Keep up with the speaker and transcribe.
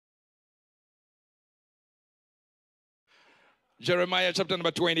Jeremiah chapter number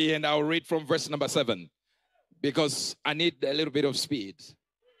 20, and I'll read from verse number 7 because I need a little bit of speed.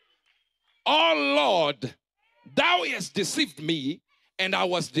 Oh Lord, thou hast deceived me, and I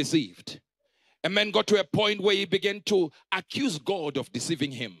was deceived. A man got to a point where he began to accuse God of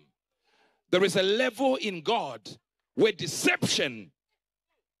deceiving him. There is a level in God where deception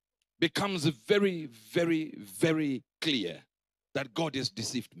becomes very, very, very clear that God has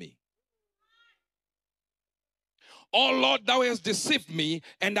deceived me. Oh Lord, thou hast deceived me,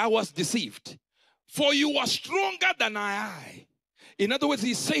 and I was deceived. For you are stronger than I. In other words,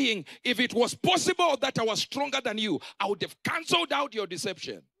 he's saying, if it was possible that I was stronger than you, I would have cancelled out your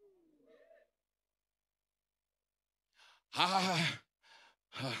deception.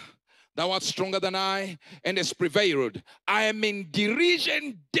 Thou art stronger than I, and hast prevailed. I am in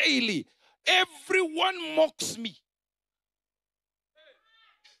derision daily. Everyone mocks me.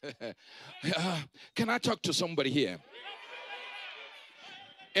 Can I talk to somebody here?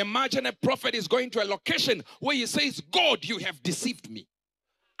 Imagine a prophet is going to a location where he says, God, you have deceived me.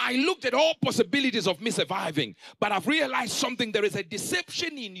 I looked at all possibilities of me surviving, but I've realized something. There is a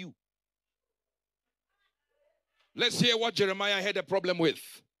deception in you. Let's hear what Jeremiah had a problem with.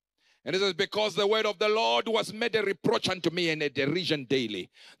 And it says, because the word of the Lord was made a reproach unto me and a derision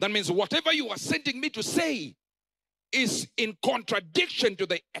daily. That means whatever you are sending me to say is in contradiction to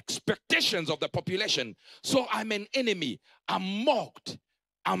the expectations of the population. So I'm an enemy. I'm mocked.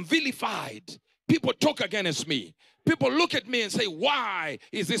 I'm vilified. People talk against me. People look at me and say, why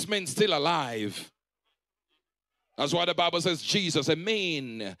is this man still alive? That's why the Bible says Jesus, a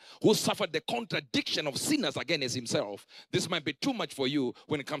man who suffered the contradiction of sinners against himself. This might be too much for you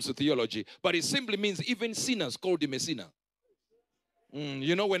when it comes to theology, but it simply means even sinners called him a sinner.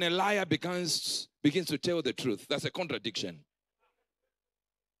 You know, when a liar begins to tell the truth, that's a contradiction.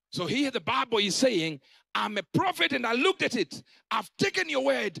 So here the Bible is saying, I'm a prophet and I looked at it. I've taken your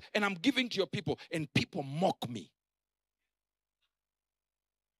word and I'm giving to your people, and people mock me.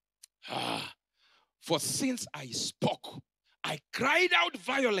 For since I spoke, I cried out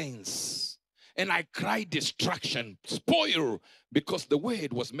violence, and I cried destruction, spoil, because the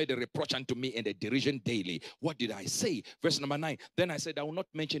word was made a reproach unto me and a derision daily. What did I say? Verse number 9. Then I said, I will not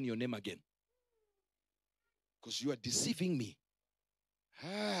mention your name again, because you are deceiving me.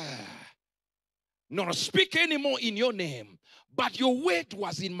 Nor speak anymore in your name, but your word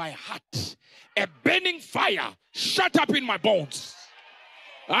was in my heart, a burning fire shut up in my bones.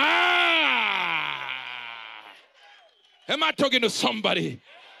 Am I talking to somebody?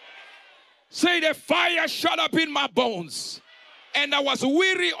 Say, the fire shut up in my bones, and I was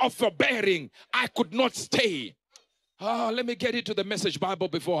weary of forbearing. I could not stay. Let me get into the Message Bible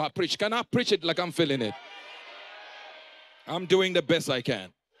before I preach. Can I preach it like I'm feeling it? I'm doing the best I can.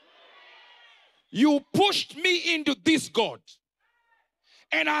 You pushed me into this, God,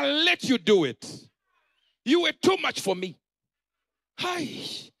 and I let you do it. You were too much for me. Hi.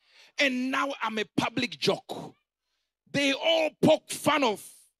 And now I'm a public joke. They all poke fun of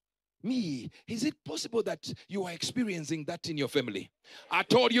me. Is it possible that you are experiencing that in your family? I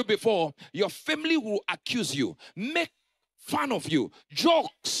told you before, your family will accuse you, make fun of you,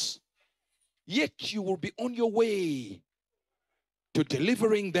 jokes, yet you will be on your way to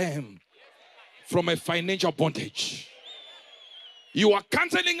delivering them from a financial bondage. You are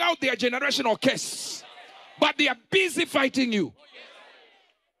canceling out their generational curse, but they are busy fighting you.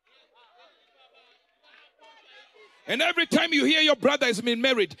 And every time you hear your brother has been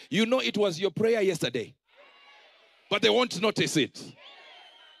married, you know it was your prayer yesterday. But they won't notice it.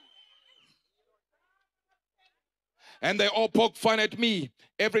 And they all poke fun at me.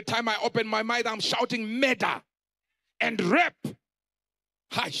 Every time I open my mouth, I'm shouting murder and rape.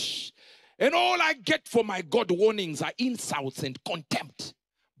 Hush. And all I get for my God warnings are insults and contempt.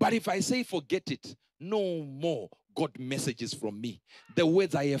 But if I say forget it, no more God messages from me. The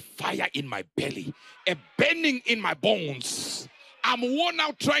words are a fire in my belly, a burning in my bones. I'm worn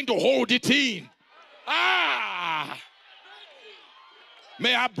out trying to hold it in.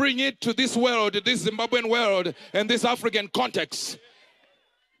 May I bring it to this world, this Zimbabwean world, and this African context.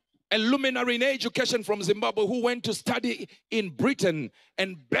 A luminary in education from Zimbabwe who went to study in Britain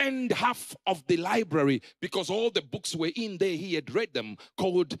and burned half of the library because all the books were in there. He had read them,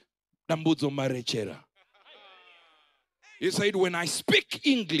 called Dambudzo Marechera. He said, when I speak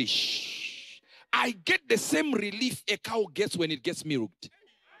English, I get the same relief a cow gets when it gets milked.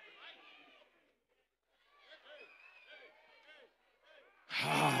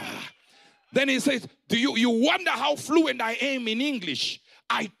 Then he says, do you wonder how fluent I am in English?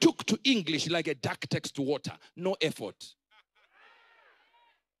 I took to English like a duck takes to water. No effort.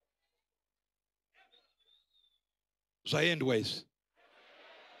 Giant ways.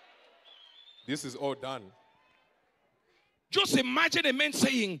 This is all done. Just imagine a man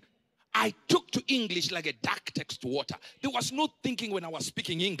saying, I took to English like a dark text to water. There was no thinking when I was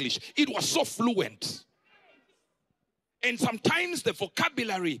speaking English. It was so fluent. And sometimes the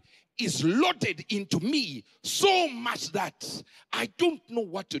vocabulary is loaded into me so much that I don't know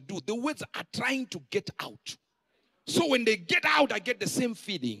what to do. The words are trying to get out. So when they get out, I get the same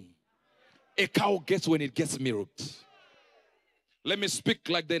feeling a cow gets when it gets milked. Let me speak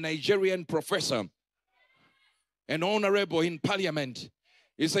like the Nigerian professor, an honorable in parliament.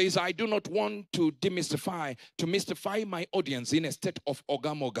 He says, I do not want to mystify my audience in a state of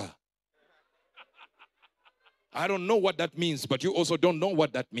ogamoga. I don't know what that means, but you also don't know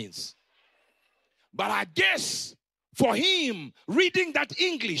what that means. But I guess for him, reading that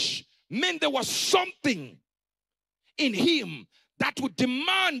English meant there was something in him that would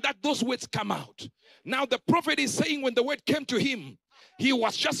demand that those words come out. Now the prophet is saying when the word came to him, he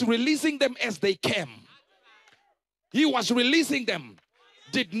was just releasing them as they came. He was releasing them.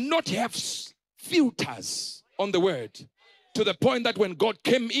 Did not have filters on the word. To the point that when God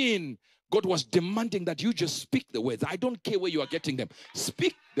came in, God was demanding that you just speak the words. I don't care where you are getting them.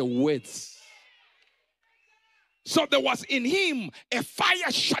 Speak the words. So there was in him a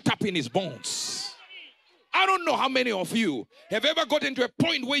fire shut up in his bones. I don't know how many of you have ever gotten to a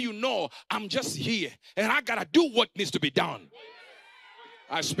point where you know, I'm just here and I gotta do what needs to be done.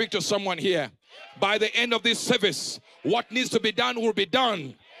 I speak to someone here. By the end of this service, what needs to be done will be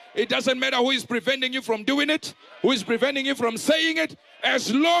done. It doesn't matter who is preventing you from doing it, who is preventing you from saying it.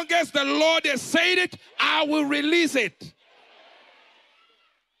 As long as the Lord has said it, I will release it.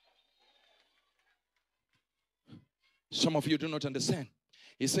 Some of you do not understand.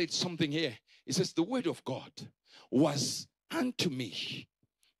 He said something here. He says, the word of God was unto me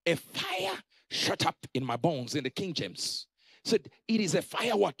a fire shut up in my bones, in the King James. Said, it is a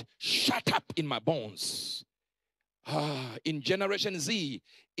fire what? Shut up in my bones. In Generation Z,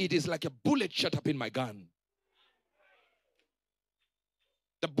 it is like a bullet shut up in my gun.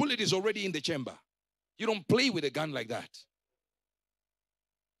 The bullet is already in the chamber. You don't play with a gun like that.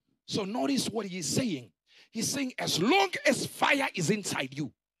 So notice what he's saying. He's saying as long as fire is inside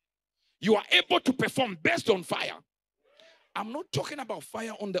you, you are able to perform based on fire. I'm not talking about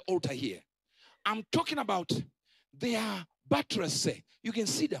fire on the altar here. I'm talking about their batteries. You can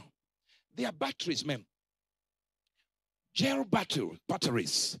sit down. They are batteries, ma'am. Gel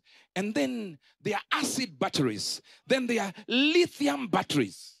batteries. And then there are acid batteries. Then there are lithium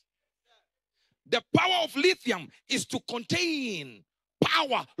batteries. The power of lithium is to contain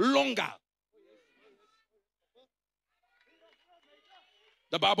power longer.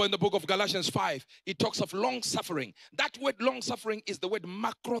 The Bible in the book of Galatians 5, it talks of long suffering. That word long suffering is the word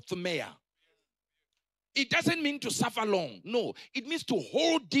macrothumia. It doesn't mean to suffer long. No, it means to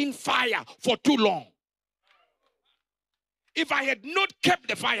hold in fire for too long. If I had not kept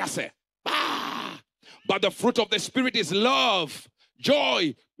the fire, say, but the fruit of the Spirit is love,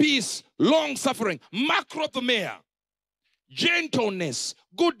 joy, peace, long suffering, macrothumia, gentleness,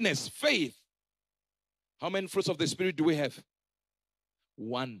 goodness, faith. How many fruits of the Spirit do we have?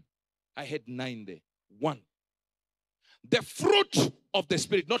 1. I had 9 there. 1. The fruit of the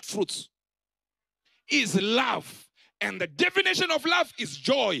Spirit, not fruits, is love. And the definition of love is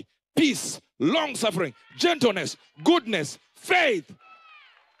joy, peace, long suffering, gentleness, goodness, faith.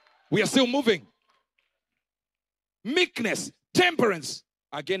 We are still moving. Meekness, temperance.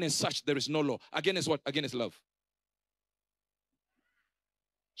 Against such there is no law. Against what? Against love.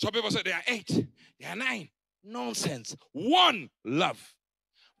 Some people say there are 8, there are 9. Nonsense. 1, love.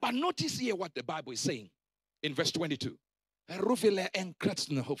 But notice here what the Bible is saying in verse 22. But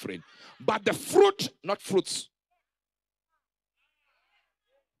the fruit, not fruits.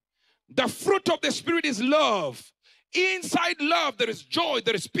 The fruit of the Spirit is love. Inside love, there is joy,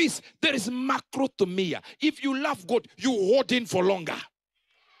 there is peace, there is macrothumia. If you love God, you hold in for longer.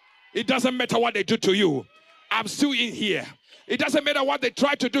 It doesn't matter what they do to you. I'm still in here. It doesn't matter what they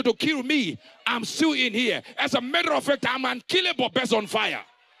try to do to kill me. I'm still in here. As a matter of fact, I'm unkillable based on fire.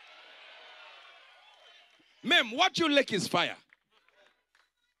 Ma'am, what you lack is fire.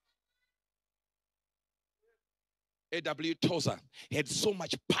 A.W. Tozer had so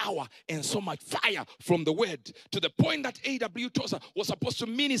much power and so much fire from the word to the point that A.W. Tozer was supposed to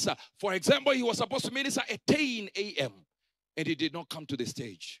minister. For example, he was supposed to minister at 10 a.m. and he did not come to the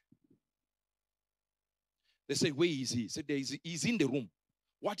stage. They say, where is he? He said, he's in the room.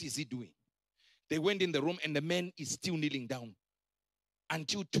 What is he doing? They went in the room and the man is still kneeling down.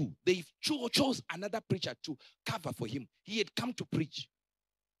 Until 2. They chose another preacher to cover for him. He had come to preach.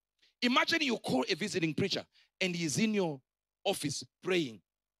 Imagine you call a visiting preacher and he's in your office praying.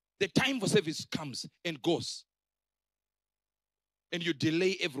 The time for service comes and goes. And you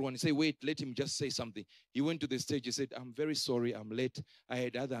delay everyone. You say, wait, let him just say something. He went to the stage. He said, I'm very sorry, I'm late. I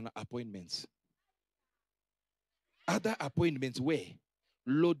had other appointments. Other appointments were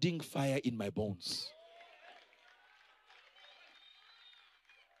loading fire in my bones.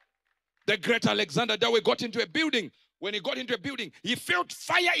 The great Alexander Dawe got into a building. When he got into a building, he felt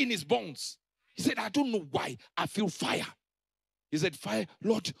fire in his bones. He said, I don't know why I feel fire. He said, fire,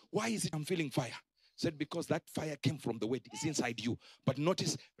 Lord, why is it I'm feeling fire? He said, because that fire came from the word. It's inside you. But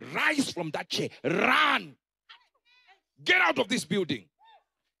notice, rise from that chair. Run. Get out of this building.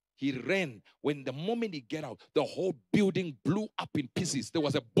 He ran. When the moment he got out, the whole building blew up in pieces. There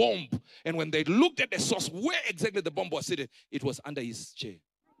was a bomb. And when they looked at the source, where exactly the bomb was sitting, it was under his chair.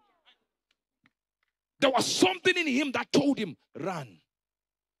 There was something in him that told him, run.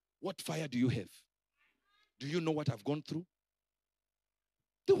 What fire do you have? Do you know what I've gone through?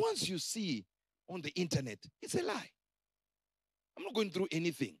 The ones you see on the internet, it's a lie. I'm not going through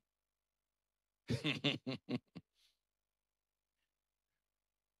anything.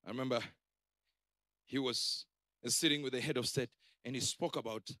 I remember he was sitting with the head of state and he spoke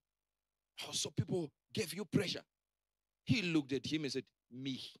about how some people gave you pressure. He looked at him and said,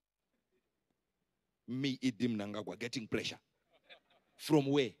 me, Idim Nangagwa, getting pressure. From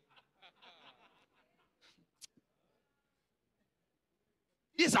where?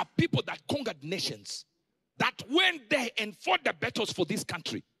 These are people that conquered nations, that went there and fought the battles for this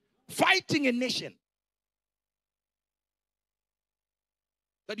country, fighting a nation.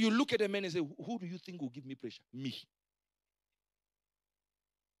 That you look at a man and say, who do you think will give me pressure? Me.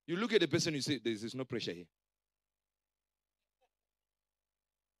 You look at the person and you say, there's no pressure here.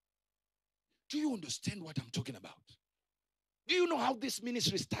 Do you understand what I'm talking about? Do you know how this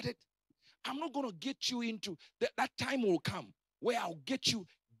ministry started? I'm not going to get you into, that time will come where I'll get you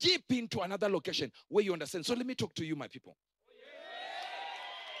deep into another location where you understand. So let me talk to you, my people.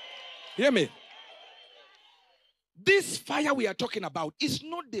 Hear me? This fire we are talking about is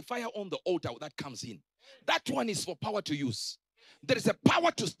not the fire on the altar that comes in. That one is for power to use. There is a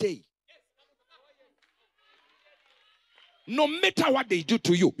power to stay. No matter what they do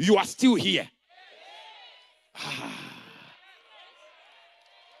to you, you are still here.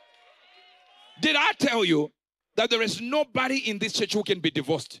 Did I tell you that there is nobody in this church who can be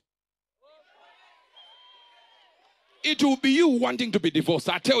divorced? It will be you wanting to be divorced.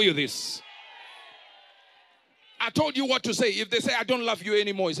 I tell you this. I told you what to say. If they say, I don't love you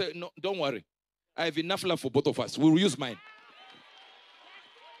anymore, you say, no, don't worry. I have enough love for both of us. We'll use mine.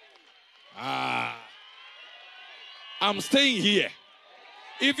 I'm staying here.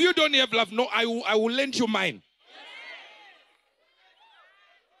 If you don't have love, no, I will lend you mine.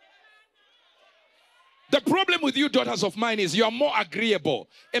 The problem with you daughters of mine is you are more agreeable.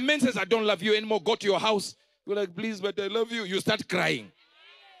 A man says, I don't love you anymore. Go to your house. You're like, please, but I love you. You start crying.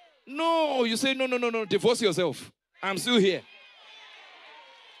 No, you say, no. Divorce yourself. I'm still here.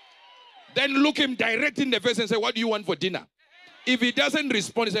 Then look him direct in the face and say, what do you want for dinner? If he doesn't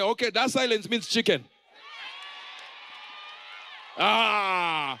respond, you say, okay, that silence means chicken.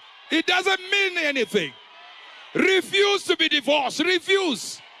 It doesn't mean anything. Refuse to be divorced.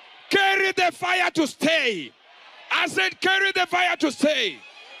 Refuse. Carry the fire to stay. I said, carry the fire to stay.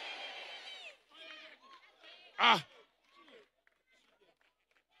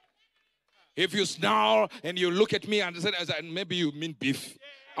 If you snarl and you look at me and say, maybe you mean beef,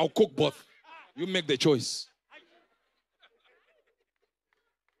 I'll cook both. You make the choice.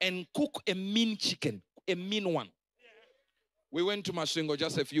 And cook a mean chicken, a mean one. We went to Mashingo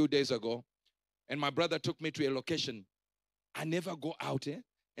just a few days ago, and my brother took me to a location. I never go out,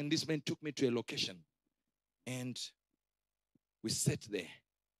 and this man took me to a location. And we sat there,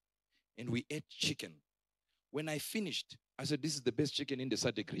 and we ate chicken. When I finished, I said, this is the best chicken in the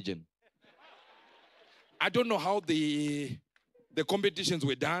SADC region. I don't know how the competitions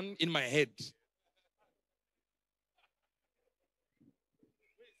were done in my head.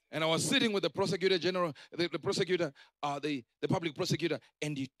 And I was sitting with the prosecutor general, the public prosecutor,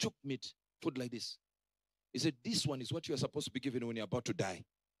 and he took meat, food like this. He said, this one is what you are supposed to be given when you're about to die.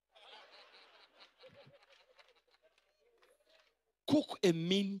 Cook a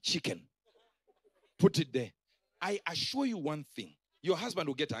mean chicken. Put it there. I assure you one thing. Your husband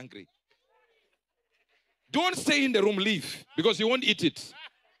will get angry. Don't stay in the room, leave, because you won't eat it.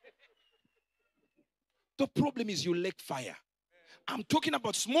 The problem is you lack fire. I'm talking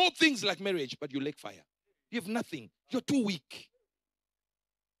about small things like marriage, but you lack fire. You have nothing. You're too weak.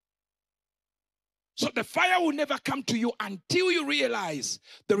 So the fire will never come to you until you realize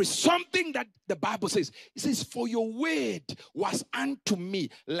there is something that the Bible says. It says, for your word was unto me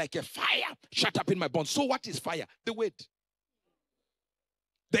like a fire shut up in my bones. So what is fire? The word.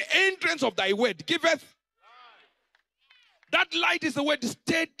 The entrance of thy word giveth. That light is the word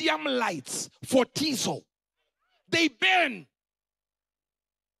stadium lights for Tiso. They burn.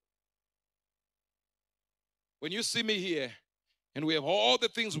 When you see me here and we have all the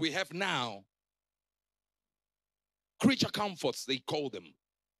things we have now, creature comforts, they call them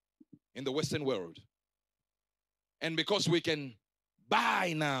in the Western world. And because we can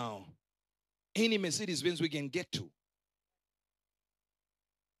buy now any Mercedes-Benz we can get to,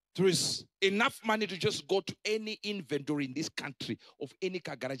 there is enough money to just go to any inventory in this country of any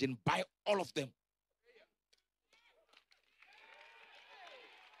car garage and buy all of them.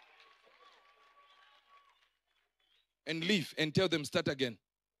 And leave and tell them start again.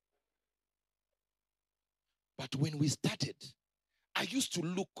 But when we started, I used to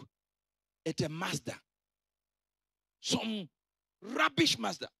look at a Mazda. Some rubbish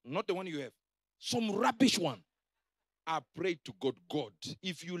Mazda, not the one you have. Some rubbish one. I prayed to God, God,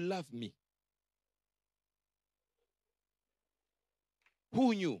 if you love me,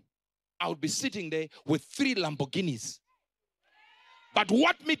 who knew I would be sitting there with 3 Lamborghinis? But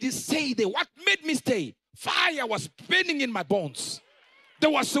what made me stay there? What made me stay? Fire was burning in my bones.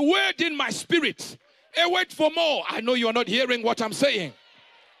 There was a word in my spirit. A word for more. I know you are not hearing what I'm saying.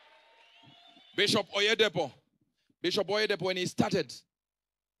 Bishop Uebert, when he started,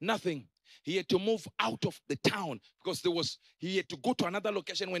 nothing. He had to move out of the town because he had to go to another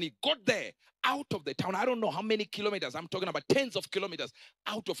location. When he got there, out of the town, I don't know how many kilometers, I'm talking about tens of kilometers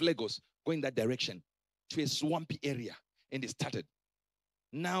out of Lagos, going that direction to a swampy area. And he started.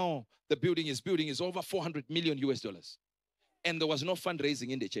 Now the building is over 400 million US dollars. And there was no fundraising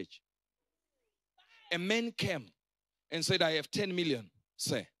in the church. A man came and said, I have 10 million,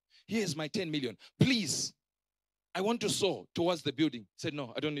 sir. Here's my 10 million. Please, I want to sow towards the building. He said,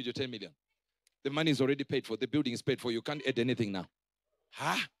 no, I don't need your 10 million. The money is already paid for. The building is paid for. You can't add anything now.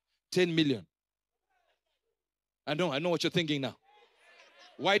 Huh? 10 million. I know what you're thinking now.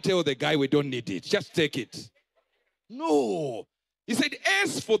 Why tell the guy we don't need it? Just take it. No. He said,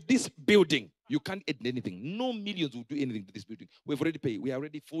 as for this building, you can't add anything. No millions will do anything to this building. We've already paid. We are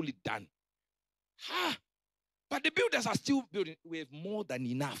already fully done. Huh? But the builders are still building. We have more than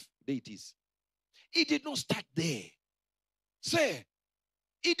enough. There it is. It did not start there. Sir,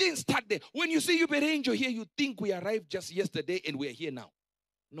 it didn't start there. When you see Uebert Angel here, you think we arrived just yesterday and we're here now.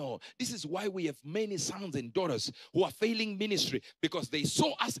 No, this is why we have many sons and daughters who are failing ministry, because they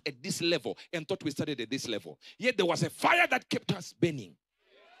saw us at this level and thought we started at this level. Yet there was a fire that kept us burning.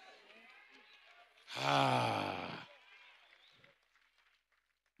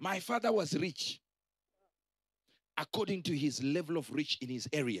 My father was rich according to his level of rich in his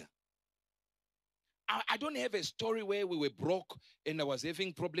area. I don't have a story where we were broke and I was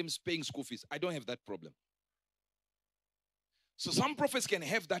having problems paying school fees. I don't have that problem. So some prophets can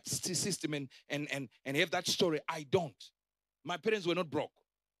have that system and have that story. I don't. My parents were not broke.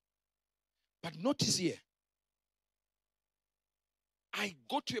 But notice here, I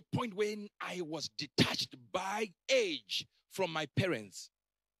got to a point when I was detached by age from my parents,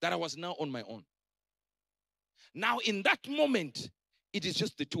 that I was now on my own. Now in that moment, it is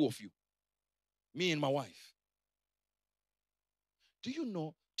just the two of you. Me and my wife. Do you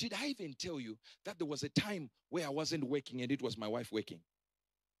know, did I even tell you that there was a time where I wasn't working and it was my wife working?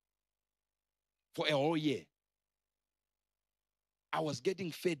 For a whole year. I was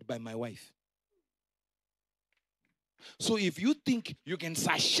getting fed by my wife. So if you think you can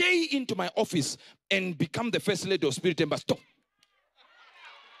sashay into my office and become the first lady of Spirit Embassy, stop.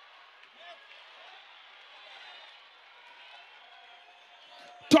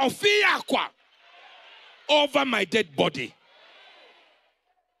 Tofia kwa over my dead body.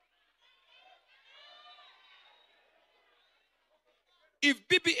 If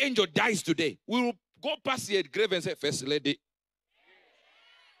Baby Angel dies today, we will go past the grave and say, First Lady.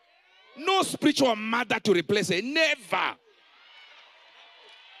 No spiritual mother to replace her. Never.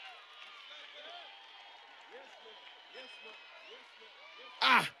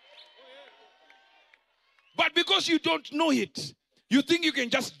 But because you don't know it, you think you can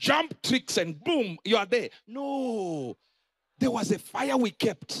just jump tricks and boom, you are there. No. There was a fire we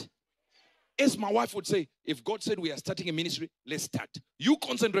kept. As my wife would say, if God said we are starting a ministry, let's start. You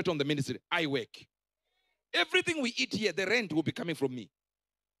concentrate on the ministry. I work. Everything we eat here, the rent will be coming from me.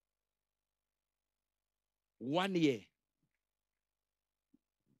 1 year.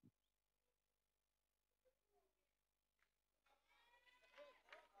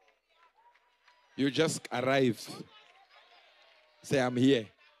 You just arrived. Say, I'm here.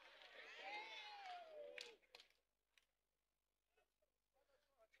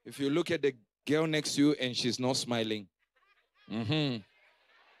 If you look at the girl next to you and she's not smiling.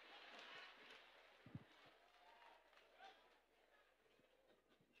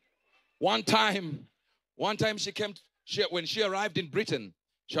 One time she came, when she arrived in Britain,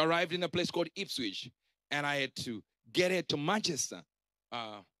 she arrived in a place called Ipswich. And I had to get her to Manchester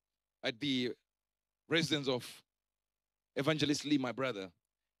at the residence of Evangelist Lee, my brother,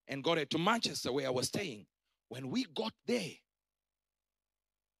 and got her to Manchester where I was staying. When we got there,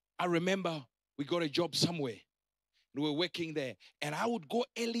 I remember we got a job somewhere. We were working there. And I would go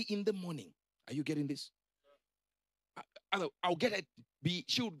early in the morning. Are you getting this? I'll get it.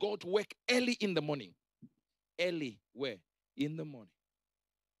 She would go to work early in the morning. Early where? In the morning.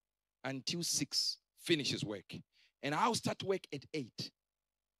 Until 6 finishes work. And I'll start work at 8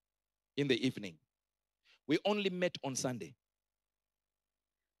 in the evening. We only met on Sunday.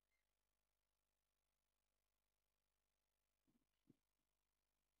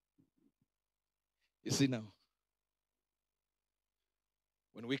 You see now,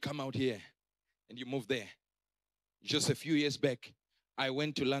 when we come out here and you move there, just a few years back, I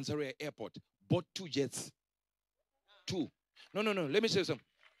went to Lanzarote Airport, bought 2 jets. 2. No. Let me say something.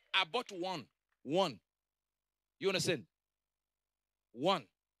 I bought one. You understand? 1.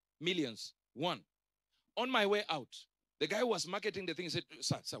 Millions. 1. On my way out, the guy who was marketing the thing said,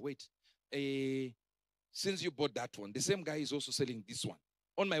 Sir, wait. Since you bought that one, the same guy is also selling this one.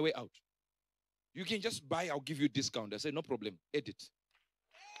 On my way out. You can just buy, I'll give you a discount. I said, no problem. Edit.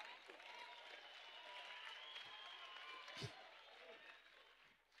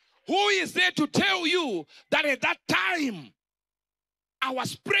 Who is there to tell you that at that time, I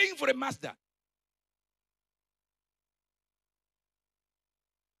was praying for a Mazda?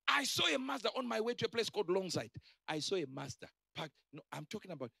 I saw a Mazda on my way to a place called Longside. I saw a Mazda parked. No, I'm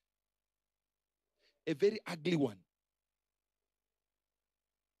talking about a very ugly one.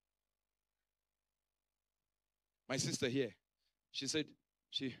 My sister here, she said,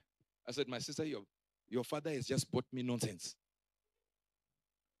 I said, my sister, your father has just bought me nonsense.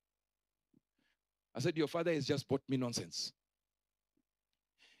 I said, your father has just bought me nonsense.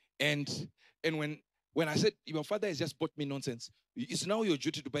 And when I said, your father has just bought me nonsense, it's now your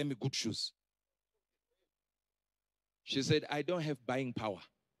duty to buy me good shoes. She said, I don't have buying power.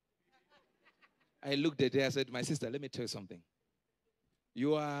 I looked at her, I said, my sister, let me tell you something.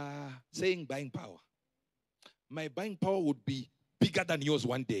 You are saying buying power. My buying power would be bigger than yours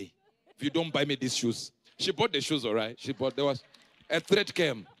one day if you don't buy me these shoes. She bought the shoes, all right? There was a threat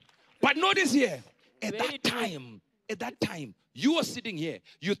came. But notice here, at that time, you are sitting here.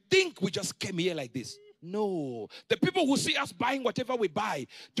 You think we just came here like this. No. The people who see us buying whatever we buy,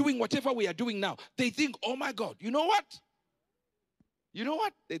 doing whatever we are doing now, they think, oh my God, you know what? You know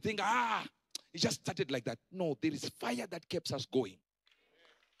what? They think, it just started like that. No, there is fire that keeps us going.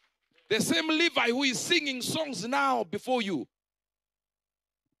 The same Levi who is singing songs now before you.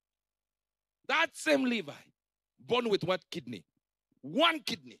 That same Levi, born with what kidney? 1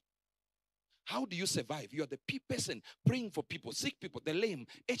 kidney. How do you survive? You are the person praying for people, sick people, the lame,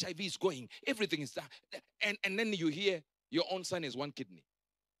 HIV is going, everything is that. And then you hear your own son is 1 kidney.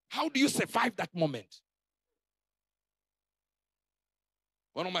 How do you survive that moment?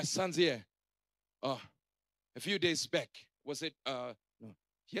 One of my sons here, a few days back, was it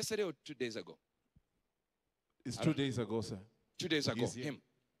yesterday or 2 days ago? It's 2 days ago, sir. 2 days ago, him.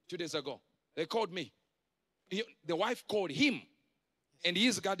 2 days ago. They called me. The wife called him. And he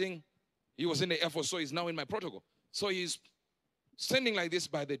was in the Air Force, so he's now in my protocol. So he's standing like this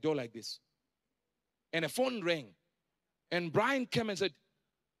by the door like this. And a phone rang. And Brian came and said,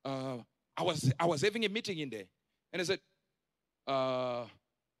 I was having a meeting in there. And I said,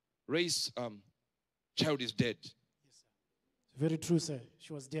 Ray's child is dead. Yes, sir. Very true, sir.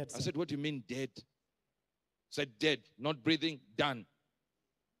 She was dead, sir. I said, what do you mean dead? I said, dead, not breathing, done.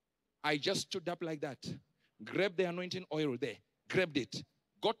 I just stood up like that, grabbed the anointing oil there, grabbed it,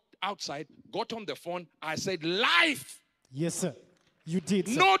 got outside, got on the phone. I said, life. Yes, sir. You did,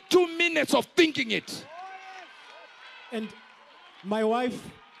 sir. No 2 minutes of thinking it. And my wife,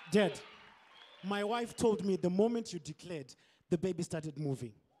 Dad, my wife told me the moment you declared, the baby started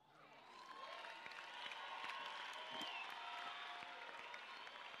moving.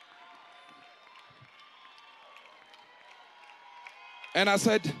 And I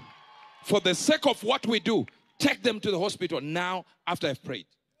said, for the sake of what we do, take them to the hospital now after I've prayed.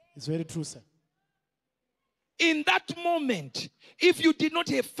 It's very true, sir. In that moment, if you did not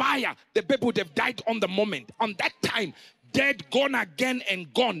have fire, the baby would have died on the moment. On that time, dead, gone again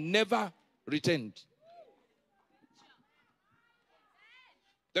and gone. Never returned.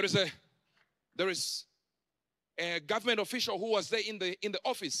 There is a government official who was there in the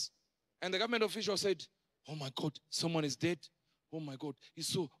office, and the government official said, "Oh my God, someone is dead. Oh my God, he's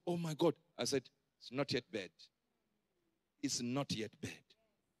so, oh my God." I said, "It's not yet bad. It's not yet bad."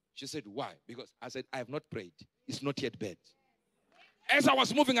 She said, "Why?" Because I said, "I have not prayed. It's not yet bad." As I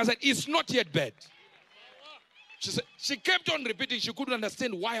was moving, I said, "It's not yet bad." She kept on repeating. She couldn't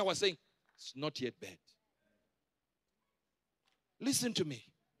understand why I was saying, "It's not yet bad." Listen to me.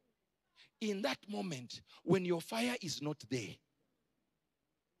 In that moment, when your fire is not there,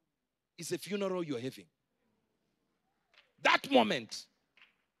 it's a funeral you're having. That moment,